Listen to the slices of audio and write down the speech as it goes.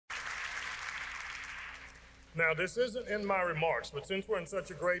Now, this isn't in my remarks, but since we're in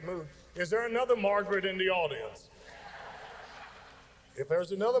such a great mood, is there another Margaret in the audience? If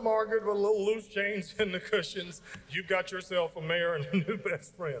there's another Margaret with a little loose change in the cushions, you've got yourself a mayor and a new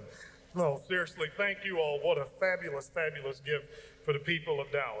best friend. No, seriously, thank you all. What a fabulous, fabulous gift for the people of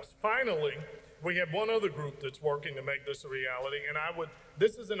Dallas. Finally, we have one other group that's working to make this a reality, and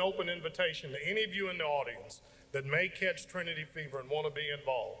this is an open invitation to any of you in the audience that may catch Trinity fever and want to be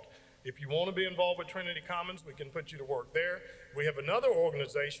involved. If you want to be involved with Trinity Commons, we can put you to work there. We have another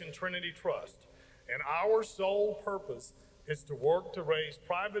organization, Trinity Trust, and our sole purpose is to work to raise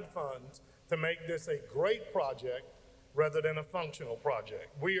private funds to make this a great project rather than a functional project.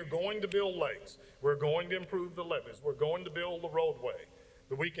 We are going to build lakes. We're going to improve the levees. We're going to build the roadway.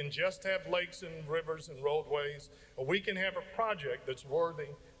 But we can just have lakes and rivers and roadways, or we can have a project that's worthy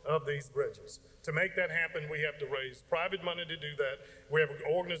of these bridges. To make that happen, we have to raise private money to do that. We have an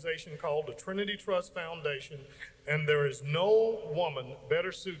organization called the Trinity Trust Foundation, and there is no woman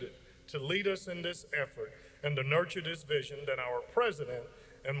better suited to lead us in this effort and to nurture this vision than our president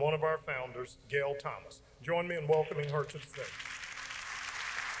and one of our founders, Gail Thomas. Join me in welcoming her to the stage.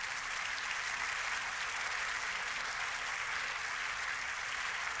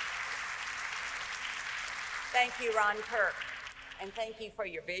 Thank you, Ron Kirk, and thank you for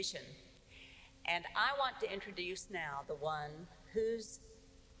your vision. And I want to introduce now the one whose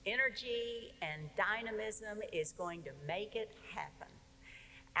energy and dynamism is going to make it happen.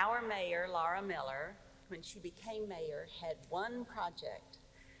 Our mayor, Laura Miller, when she became mayor, had one project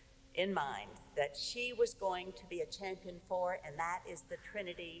in mind that she was going to be a champion for, and that is the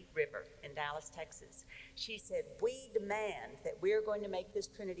Trinity River in Dallas, Texas. She said, we demand that we're going to make this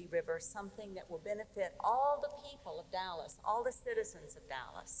Trinity River something that will benefit all the people of Dallas, all the citizens of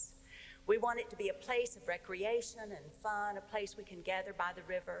Dallas. We want it to be a place of recreation and fun, a place we can gather by the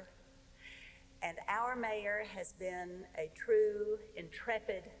river. And our mayor has been a true,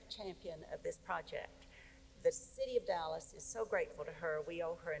 intrepid champion of this project. The city of Dallas is so grateful to her. We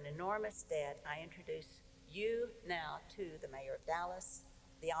owe her an enormous debt. I introduce you now to the mayor of Dallas,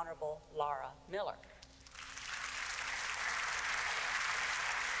 the Honorable Laura Miller.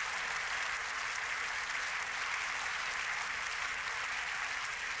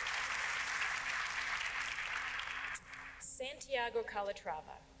 Santiago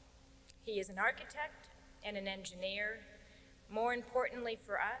Calatrava. He is an architect and an engineer. More importantly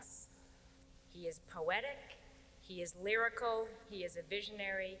for us, he is poetic, he is lyrical, he is a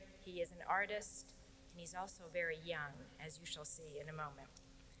visionary, he is an artist, and he's also very young, as you shall see in a moment.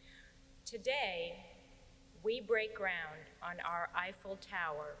 Today, we break ground on our Eiffel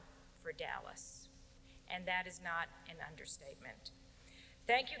Tower for Dallas, and that is not an understatement.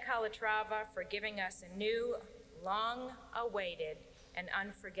 Thank you, Calatrava, for giving us a new, long-awaited, and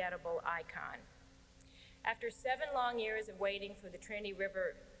unforgettable icon. After 7 long years of waiting for the Trinity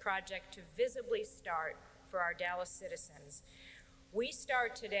River project to visibly start for our Dallas citizens, we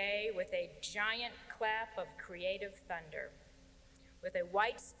start today with a giant clap of creative thunder, with a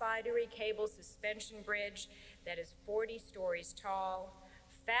white spidery cable suspension bridge that is 40 stories tall,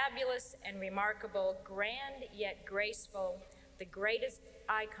 fabulous and remarkable, grand yet graceful, the greatest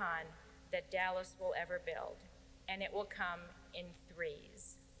icon that Dallas will ever build, and it will come in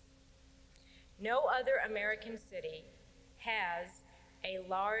threes. No other American city has a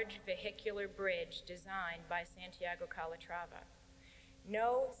large vehicular bridge designed by Santiago Calatrava.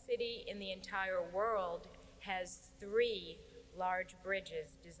 No city in the entire world has 3 large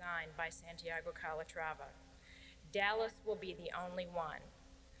bridges designed by Santiago Calatrava. Dallas will be the only one.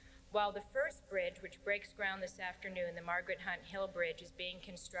 While the first bridge, which breaks ground this afternoon, the Margaret Hunt Hill Bridge, is being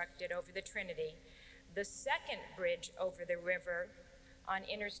constructed over the Trinity, the second bridge over the river on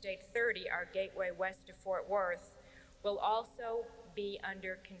Interstate 30, our gateway west of Fort Worth, will also be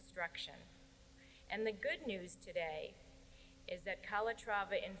under construction. And the good news today is that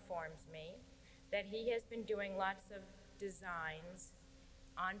Calatrava informs me that he has been doing lots of designs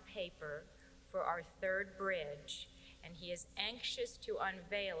on paper for our third bridge, and he is anxious to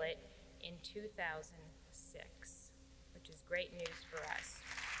unveil it in 2006, which is great news for us.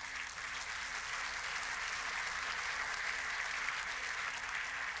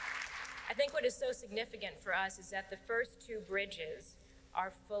 I think what is so significant for us is that the first 2 bridges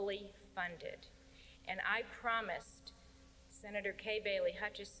are fully funded. And I promised Senator Kay Bailey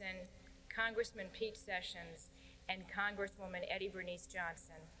Hutchison, Congressman Pete Sessions, and Congresswoman Eddie Bernice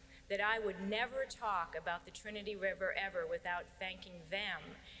Johnson that I would never talk about the Trinity River ever without thanking them,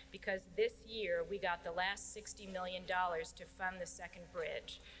 because this year we got the last $60 million to fund the second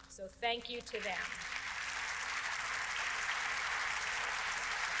bridge. So thank you to them.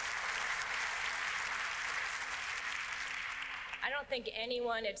 I don't think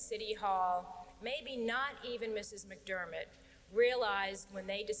anyone at City Hall, maybe not even Mrs. McDermott, realized when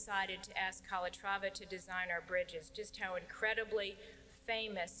they decided to ask Calatrava to design our bridges just how incredibly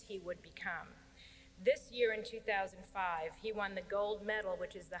famous he would become. This year in 2005, he won the gold medal,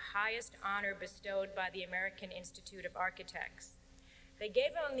 which is the highest honor bestowed by the American Institute of Architects. They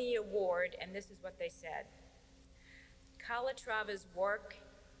gave him the award, and this is what they said: Calatrava's work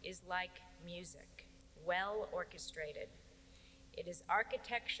is like music, well orchestrated. It is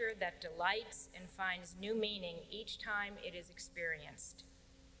architecture that delights and finds new meaning each time it is experienced.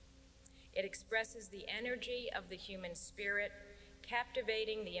 It expresses the energy of the human spirit,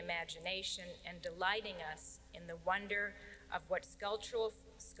 captivating the imagination and delighting us in the wonder of what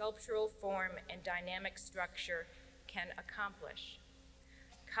sculptural form and dynamic structure can accomplish.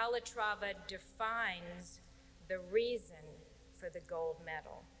 Calatrava defines the reason for the gold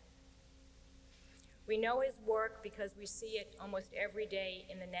medal. We know his work because we see it almost every day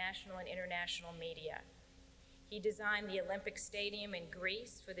in the national and international media. He designed the Olympic Stadium in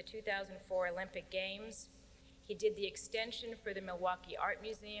Greece for the 2004 Olympic Games. He did the extension for the Milwaukee Art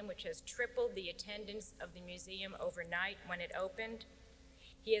Museum, which has tripled the attendance of the museum overnight when it opened.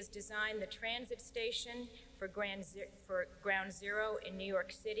 He has designed the transit station for Ground Zero in New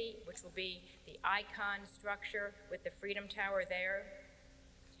York City, which will be the icon structure with the Freedom Tower there.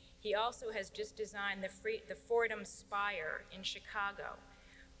 He also has just designed the Fordham Spire in Chicago,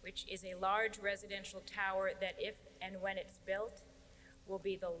 which is a large residential tower that, if and when it's built, will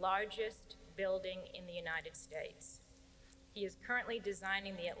be the largest building in the United States. He is currently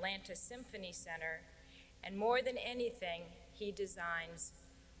designing the Atlanta Symphony Center, and more than anything, he designs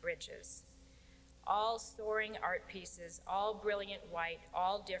bridges. All soaring art pieces, all brilliant white,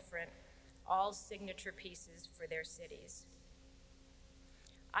 all different, all signature pieces for their cities.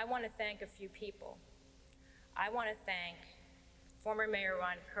 I want to thank a few people. I want to thank former Mayor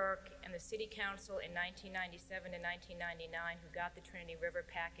Ron Kirk and the City Council in 1997 and 1999 who got the Trinity River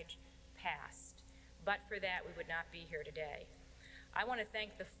package passed. But for that, we would not be here today. I want to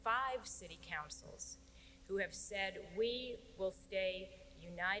thank the 5 city councils who have said we will stay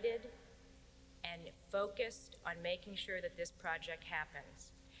united and focused on making sure that this project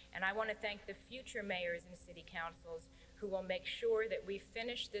happens. And I want to thank the future mayors and city councils who will make sure that we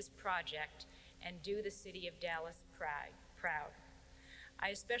finish this project and do the city of Dallas proud. I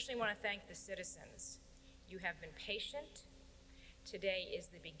especially want to thank the citizens. You have been patient. Today is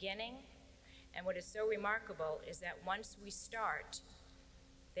the beginning. And what is so remarkable is that once we start,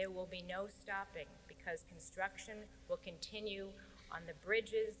 there will be no stopping because construction will continue on the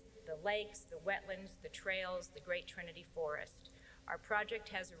bridges, the lakes, the wetlands, the trails, the Great Trinity Forest. Our project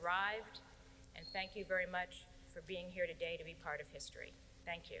has arrived, and thank you very much for being here today to be part of history.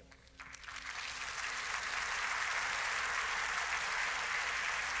 Thank you.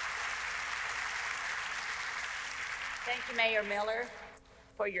 Thank you, Mayor Miller,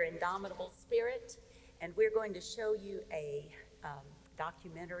 for your indomitable spirit. And we're going to show you a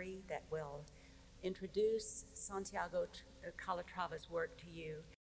documentary that will introduce Santiago Calatrava's work to you.